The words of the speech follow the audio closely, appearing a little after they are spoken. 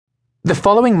The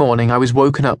following morning I was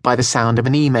woken up by the sound of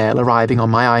an email arriving on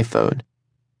my iPhone.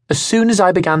 As soon as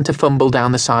I began to fumble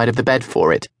down the side of the bed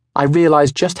for it, I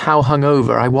realised just how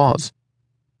hungover I was.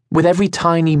 With every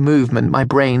tiny movement my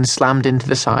brain slammed into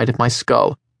the side of my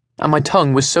skull, and my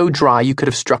tongue was so dry you could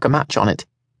have struck a match on it.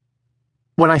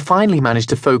 When I finally managed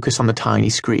to focus on the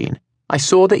tiny screen, I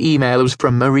saw the email was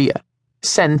from Maria,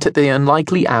 sent at the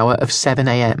unlikely hour of 7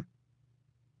 a.m.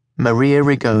 Maria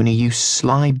Rigoni, you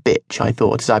sly bitch, I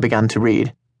thought as I began to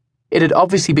read. It had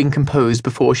obviously been composed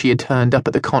before she had turned up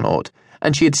at the Connaught,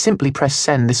 and she had simply pressed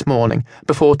send this morning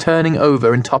before turning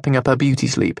over and topping up her beauty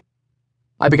sleep.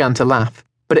 I began to laugh,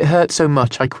 but it hurt so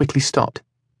much I quickly stopped.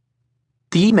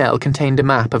 The email contained a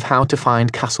map of how to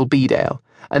find Castle Bedale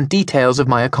and details of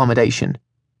my accommodation,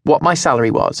 what my salary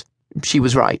was, she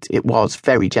was right, it was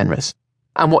very generous,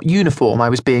 and what uniform I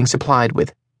was being supplied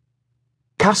with.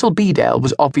 Castle Bedale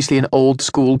was obviously an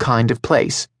old-school kind of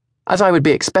place, as I would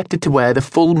be expected to wear the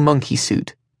full monkey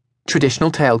suit,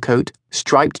 traditional tailcoat,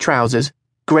 striped trousers,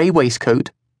 grey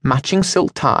waistcoat, matching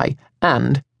silk tie,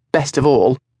 and, best of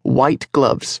all, white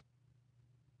gloves.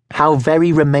 How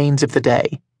very remains of the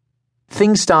day.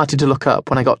 Things started to look up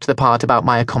when I got to the part about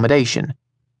my accommodation,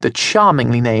 the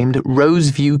charmingly named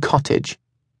Roseview Cottage.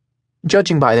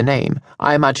 Judging by the name,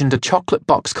 I imagined a chocolate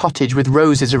box cottage with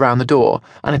roses around the door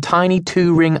and a tiny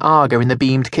 2-ring Aga in the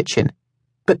beamed kitchen.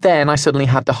 But then I suddenly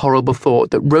had the horrible thought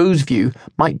that Roseview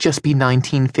might just be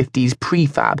 1950s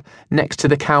prefab next to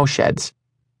the cowsheds.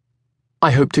 I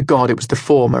hope to God it was the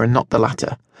former and not the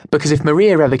latter, because if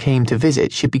Maria ever came to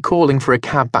visit, she'd be calling for a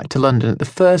cab back to London at the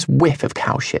first whiff of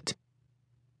cow shit.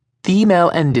 The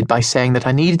email ended by saying that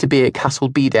I needed to be at Castle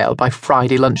Bedale by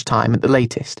Friday lunchtime at the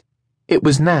latest. It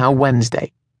was now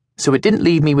Wednesday, so it didn't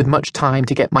leave me with much time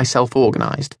to get myself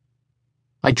organised.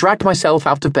 I dragged myself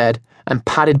out of bed and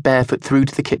padded barefoot through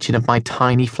to the kitchen of my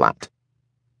tiny flat.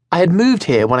 I had moved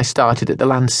here when I started at the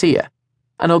Lancia,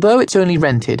 and although it's only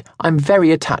rented, I'm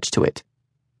very attached to it.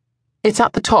 It's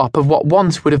at the top of what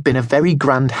once would have been a very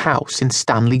grand house in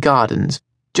Stanley Gardens,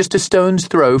 just a stone's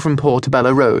throw from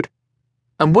Portobello Road,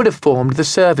 and would have formed the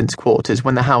servants' quarters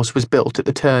when the house was built at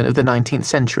the turn of the 19th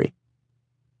century.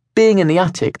 Being in the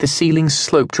attic, the ceilings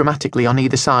sloped dramatically on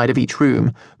either side of each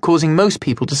room, causing most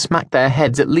people to smack their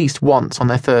heads at least once on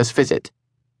their first visit.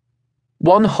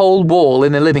 One whole wall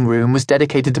in the living room was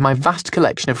dedicated to my vast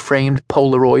collection of framed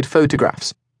Polaroid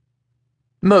photographs.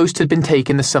 Most had been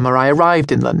taken the summer I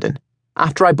arrived in London,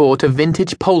 after I bought a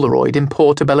vintage Polaroid in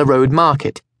Portobello Road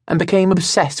Market and became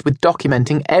obsessed with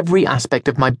documenting every aspect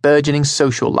of my burgeoning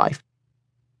social life.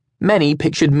 Many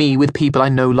pictured me with people I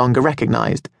no longer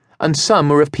recognised, and some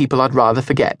were of people I'd rather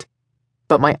forget.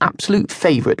 But my absolute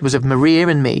favourite was of Maria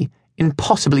and me,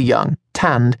 impossibly young,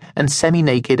 tanned, and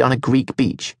semi-naked on a Greek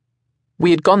beach.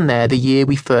 We had gone there the year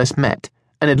we first met,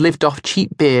 and had lived off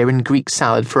cheap beer and Greek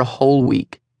salad for a whole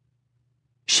week.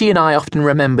 She and I often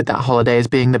remembered that holiday as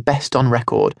being the best on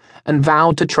record, and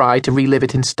vowed to try to relive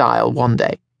it in style one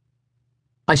day.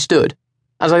 I stood,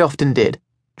 as I often did,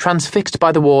 transfixed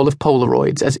by the wall of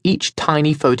Polaroids as each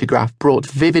tiny photograph brought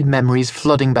vivid memories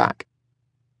flooding back.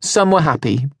 Some were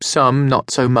happy, some not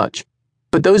so much,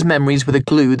 but those memories were the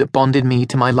glue that bonded me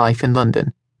to my life in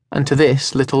London, and to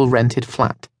this little rented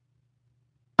flat.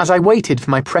 As I waited for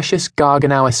my precious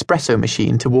Garganow espresso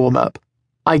machine to warm up,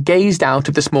 I gazed out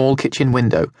of the small kitchen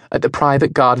window at the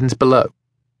private gardens below.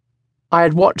 I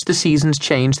had watched the seasons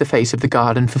change the face of the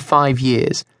garden for 5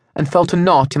 years, and felt a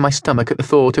knot in my stomach at the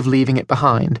thought of leaving it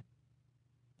behind.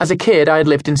 As a kid, I had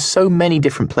lived in so many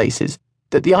different places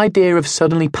that the idea of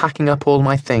suddenly packing up all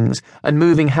my things and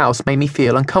moving house made me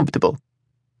feel uncomfortable.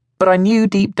 But I knew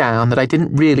deep down that I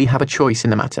didn't really have a choice in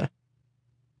the matter.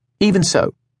 Even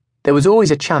so, there was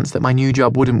always a chance that my new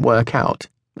job wouldn't work out,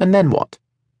 and then what?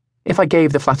 If I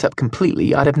gave the flat up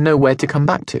completely, I'd have nowhere to come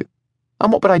back to.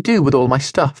 And what would I do with all my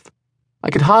stuff? I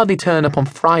could hardly turn up on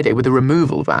Friday with a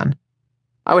removal van.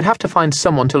 I would have to find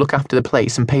someone to look after the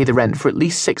place and pay the rent for at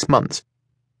least 6 months,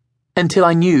 until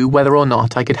I knew whether or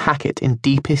not I could hack it in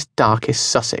deepest, darkest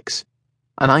Sussex,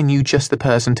 and I knew just the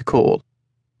person to call.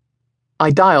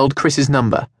 I dialed Chris's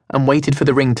number and waited for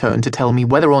the ringtone to tell me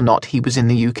whether or not he was in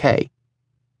the UK.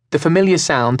 The familiar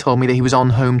sound told me that he was on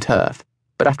home turf,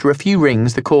 but after a few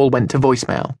rings the call went to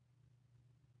voicemail.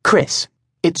 Chris,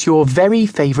 it's your very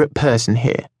favourite person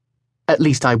here. At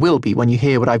least I will be when you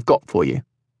hear what I've got for you.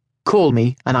 Call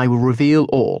me and I will reveal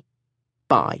all.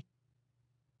 Bye.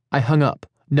 I hung up,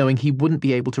 knowing he wouldn't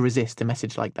be able to resist a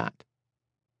message like that.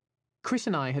 Chris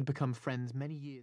and I had become friends many years